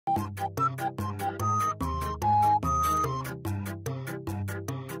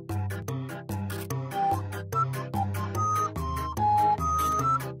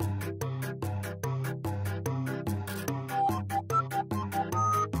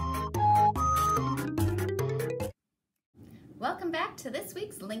Welcome back to this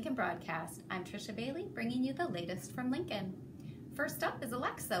week's Lincoln broadcast. I'm Trisha Bailey, bringing you the latest from Lincoln. First up is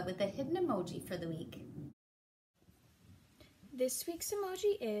Alexa with a hidden emoji for the week. This week's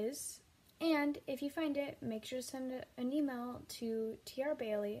emoji is, and if you find it, make sure to send an email to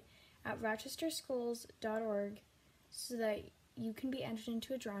trbailey@rochesterschools.org so that you can be entered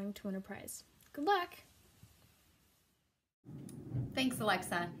into a drawing to win a prize. Good luck! Thanks,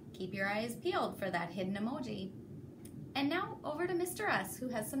 Alexa. Keep your eyes peeled for that hidden emoji. And now over to Mr. S, who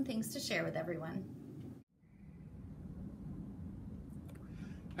has some things to share with everyone.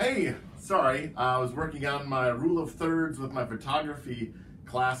 Hey, sorry, I was working on my rule of thirds with my photography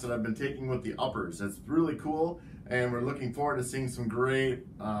class that I've been taking with the uppers. It's really cool, and we're looking forward to seeing some great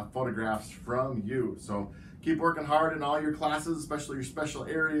photographs from you. So keep working hard in all your classes, especially your special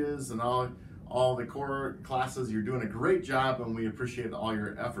areas and all the core classes. You're doing a great job, and we appreciate all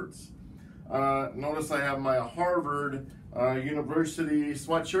your efforts. Notice I have my Harvard University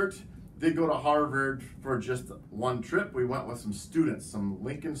sweatshirt. Did go to Harvard for just one trip. We went with some students, some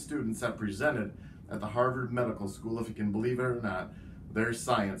Lincoln students that presented at the Harvard Medical School, if you can believe it or not. There's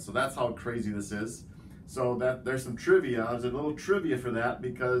science, so that's how crazy this is. So there's some trivia. There's a little trivia for that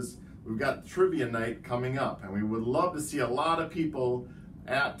because we've got trivia night coming up, and we would love to see a lot of people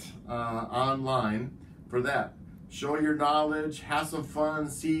at online for that. Show your knowledge, have some fun,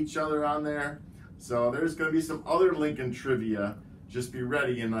 see each other on there. So there's going to be some other Lincoln trivia. Just be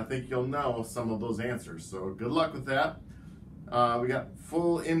ready, and I think you'll know some of those answers. So good luck with that. We got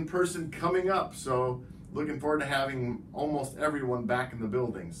full in-person coming up, so looking forward to having almost everyone back in the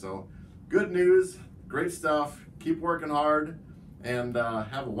building. So good news, great stuff. Keep working hard, and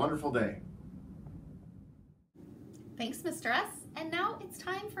have a wonderful day. Thanks, Mr. S. And now it's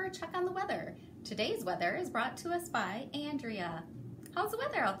time for a check on the weather. Today's weather is brought to us by Andrea. How's the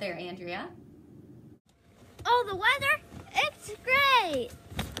weather out there, Andrea? Oh, the weather? It's great!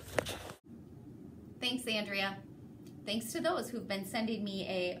 Thanks, Andrea. Thanks to those who've been sending me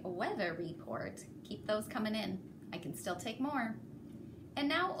a weather report. Keep those coming in. I can still take more. And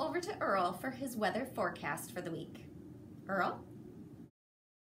now over to Earl for his weather forecast for the week. Earl?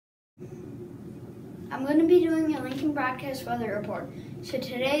 I'm going to be doing a Lincoln broadcast weather report. So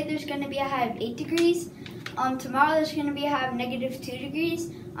today there's going to be a high of 8 degrees. Tomorrow there's going to be a high of -2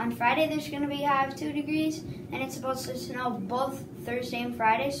 degrees. On Friday there's going to be a high of 2 degrees. And it's supposed to snow both Thursday and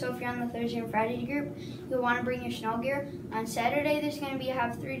Friday. So if you're on the Thursday and Friday group, you'll want to bring your snow gear. On Saturday there's going to be a high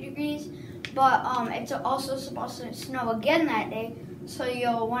of 3 degrees. But it's also supposed to snow again that day. So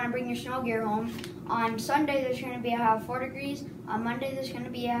you'll want to bring your snow gear home. On Sunday there's going to be a high of 4 degrees. On Monday there's going to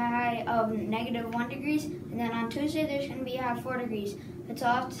be a high of -1 degrees. And then on Tuesday there's going to be a high of 4 degrees. That's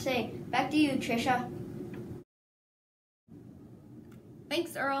all I have to say. Back to you, Trisha.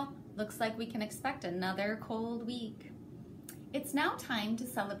 Thanks, Earl. Looks like we can expect another cold week. It's now time to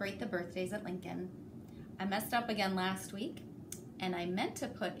celebrate the birthdays at Lincoln. I messed up again last week, and I meant to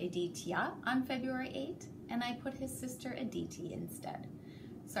put Aditya on February 8th, and I put his sister Aditi instead.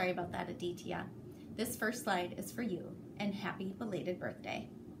 Sorry about that, Aditya. This first slide is for you, and happy belated birthday.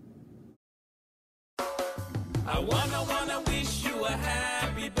 I wanna wish you a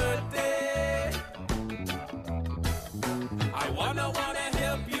happy birthday. I wanna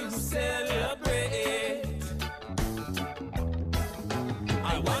help you celebrate.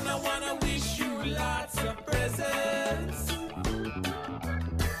 I wanna wish you lots of presents.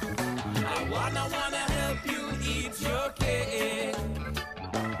 I wanna help you eat your cake.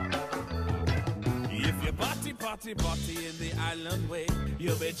 If you party in the island way,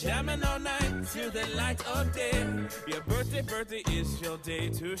 you'll be jamming all night till the light of day. Your birthday is your day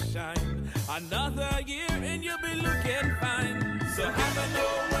to shine. Another year and you'll be looking fine. So have no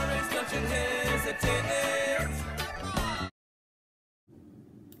worries, don't you hesitate.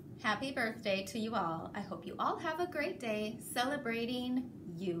 Happy birthday to you all. I hope you all have a great day celebrating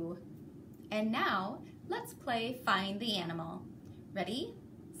you. And now, let's play Find the Animal. Ready,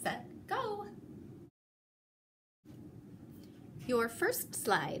 set, go. Your first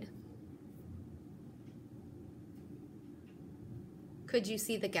slide. Could you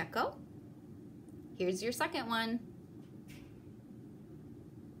see the gecko? Here's your second one.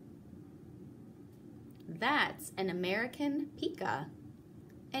 That's an American pika.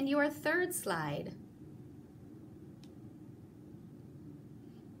 And your third slide.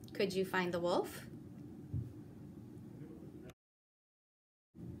 Could you find the wolf?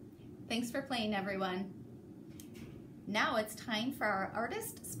 Thanks for playing, everyone. Now it's time for our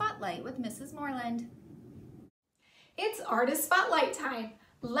Artist Spotlight with Mrs. Moreland. It's Artist Spotlight time.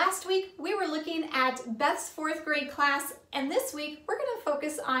 Last week we were looking at Beth's 4th grade class, and this week we're going to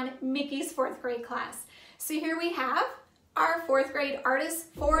focus on Mickey's 4th grade class. So here we have our 4th grade artist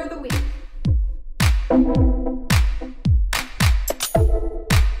for the week.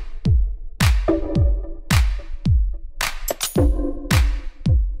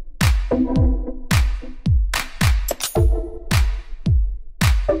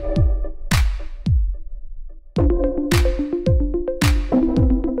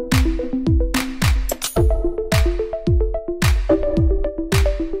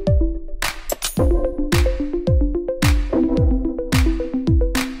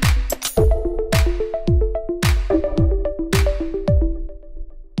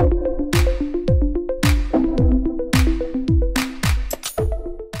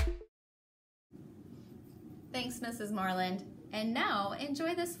 Thanks, Mrs. Moreland. And now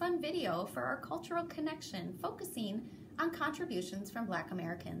enjoy this fun video for our cultural connection, focusing on contributions from Black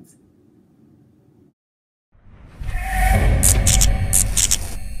Americans.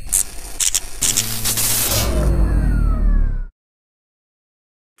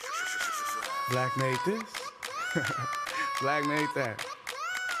 Black made this. Black made that.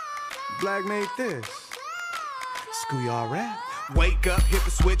 Black made this. Schoolyard rap. Wake up, hit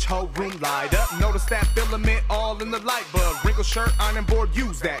the switch, whole room light up. Notice that filament all in the light bulb. Wrinkled shirt, iron board,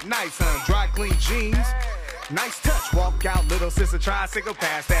 use that. Nice, huh? Dry clean jeans. Nice touch, walk out, little sister, tricycle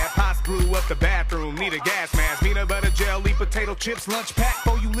past that. Pots blew up the bathroom, need a gas mask. Peanut butter jelly, potato chips, lunch pack.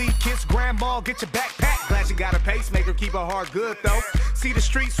 Before you leave, kiss grandma, get your backpack. Glad you got a pacemaker, keep her heart good though. See the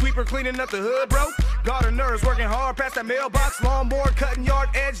street sweeper cleaning up the hood, bro. Gardeners working hard past that mailbox. Lawnmower cutting yard,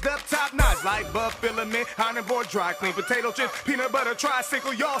 edged up, top notch. Light bulb filament, iron board, dry clean, potato chips, peanut butter,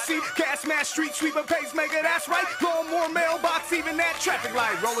 tricycle. Y'all see, gas mask, street sweeper, pacemaker, that's right. Lawnmower, mailbox, even that traffic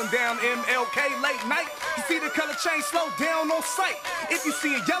light. Rolling down MLK late night. You see the color change, slow down on sight. If you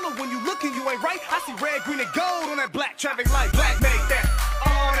see it yellow when you looking, you ain't right. I see red, green, and gold on that black traffic light. Black made that,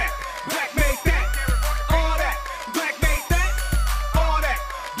 all that. Black made that, all that. Black made that, all that.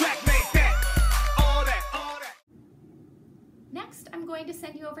 Black made that, all that, all that. Next, I'm going to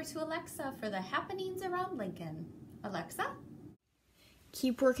send you over to Alexa for the happenings around Lincoln. Alexa?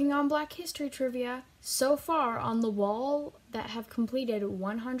 Keep working on Black History trivia. So far on the wall that have completed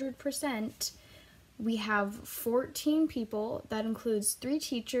 100%, we have 14 people. That includes 3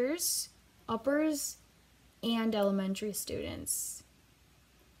 teachers, uppers, and elementary students.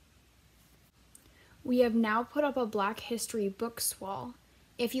 We have now put up a Black History books wall.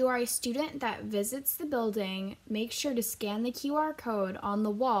 If you are a student that visits the building, make sure to scan the QR code on the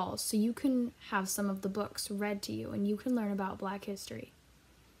wall so you can have some of the books read to you and you can learn about Black history.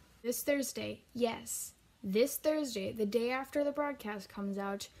 This Thursday, yes, this Thursday, the day after the broadcast comes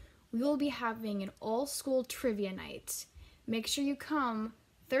out, we will be having an all-school trivia night. Make sure you come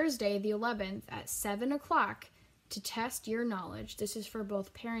Thursday, the 11th at 7 o'clock to test your knowledge. This is for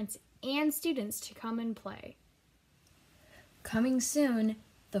both parents and students to come and play. Coming soon,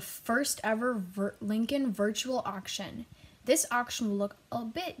 the first ever Lincoln virtual auction. This auction will look a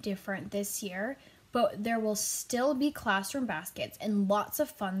bit different this year, but there will still be classroom baskets and lots of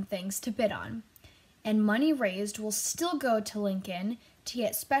fun things to bid on. And money raised will still go to Lincoln to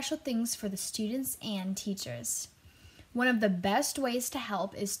get special things for the students and teachers. One of the best ways to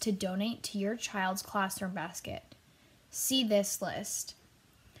help is to donate to your child's classroom basket. See this list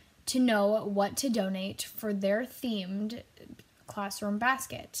to know what to donate for their themed classroom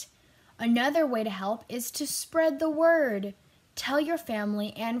basket. Another way to help is to spread the word. Tell your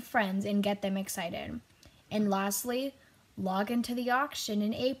family and friends and get them excited. And lastly, log into the auction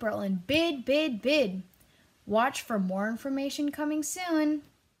in April and bid, bid, bid. Watch for more information coming soon.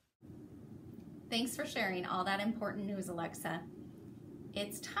 Thanks for sharing all that important news, Alexa.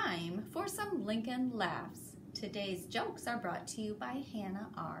 It's time for some Lincoln Laughs. Today's jokes are brought to you by Hannah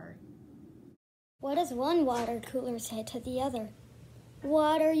R. What does one water cooler say to the other?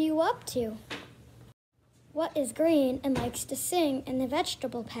 What are you up to? What is green and likes to sing in the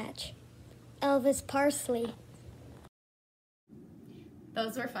vegetable patch? Elvis Parsley.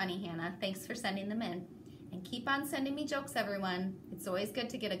 Those were funny, Hannah. Thanks for sending them in. And keep on sending me jokes, everyone. It's always good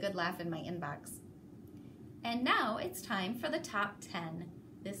to get a good laugh in my inbox. And now it's time for the top 10.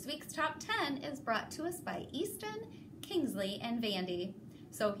 This week's top 10 is brought to us by Easton, Kingsley, and Vandy.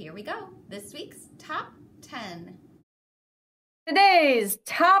 So here we go. This week's top 10. Today's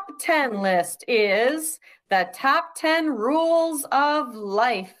top 10 list is the top 10 rules of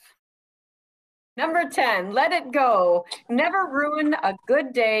life. Number 10, let it go. Never ruin a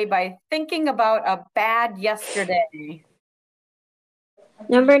good day by thinking about a bad yesterday.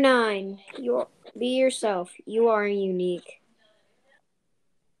 Number 9, be yourself. You are unique.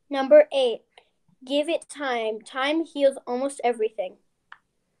 Number 8, give it time. Time heals almost everything.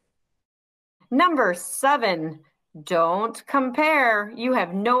 Number 7, don't compare. You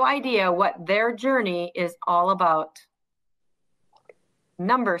have no idea what their journey is all about.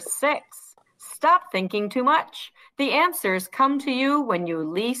 Number 6, stop thinking too much. The answers come to you when you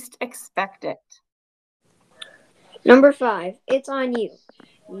least expect it. Number 5, it's on you.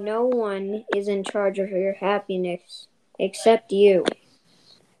 No one is in charge of your happiness except you.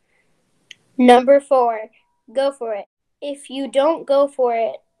 Number 4, go for it. If you don't go for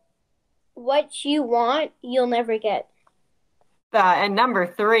it, what you want, you'll never get. And number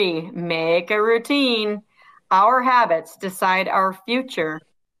 3, make a routine. Our habits decide our future.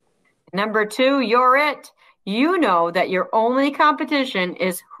 Number 2, you're it. You know that your only competition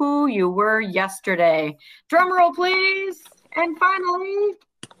is who you were yesterday. Drum roll, please. And finally,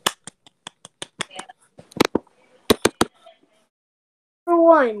 Number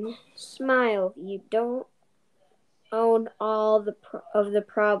 1, smile. You don't own all of the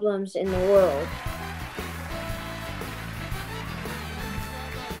problems in the world.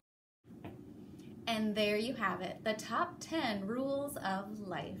 And there you have it, the top 10 rules of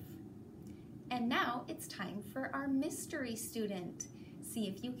life. And now it's time for our mystery student. See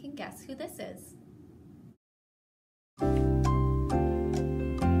if you can guess who this is.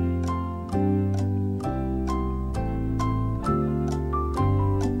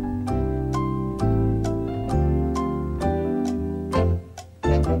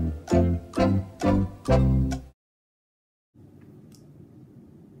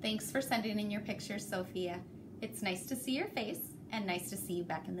 Thanks for sending in your pictures, Sophia. It's nice to see your face and nice to see you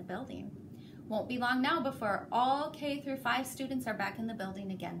back in the building. Won't be long now before all K through 5 students are back in the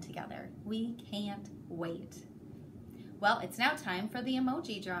building again together. We can't wait. Well, it's now time for the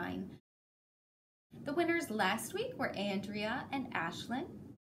emoji drawing. The winners last week were Andrea and Ashlyn.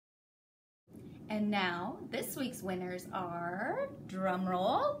 And now this week's winners are, drum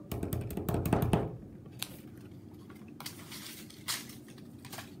roll,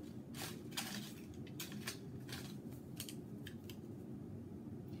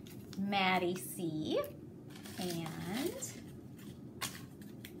 Maddie C. and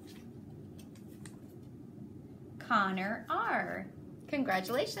Connor R.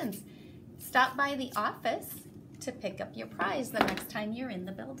 Congratulations. Stop by the office to pick up your prize the next time you're in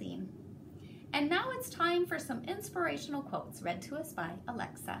the building. And now it's time for some inspirational quotes read to us by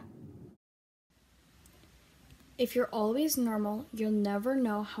Alexa. If you're always normal, you'll never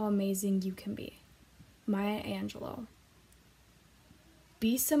know how amazing you can be. Maya Angelou.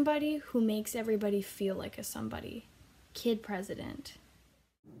 Be somebody who makes everybody feel like a somebody. Kid President.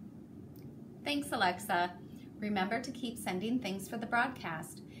 Thanks, Alexa. Remember to keep sending things for the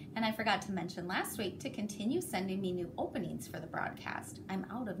broadcast. And I forgot to mention last week to continue sending me new openings for the broadcast. I'm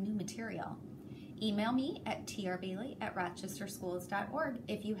out of new material. Email me at trbailey@rochesterschools.org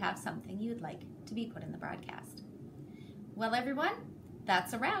if you have something you'd like to be put in the broadcast. Well, everyone,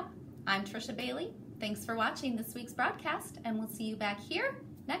 that's a wrap. I'm Trisha Bailey. Thanks for watching this week's broadcast, and we'll see you back here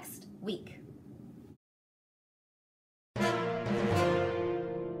next week.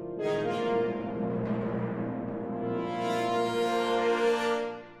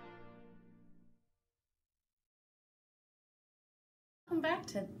 Welcome back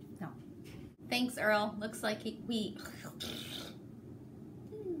to, no. Thanks, Earl. Looks like we...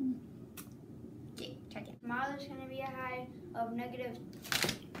 Okay, check it. Tomorrow there's going to be a high of -2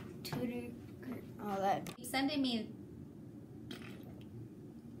 degrees. All that. Keep sending me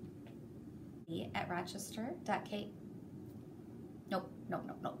at rochester.k. Nope. No.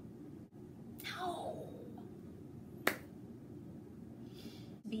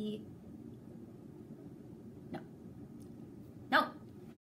 Be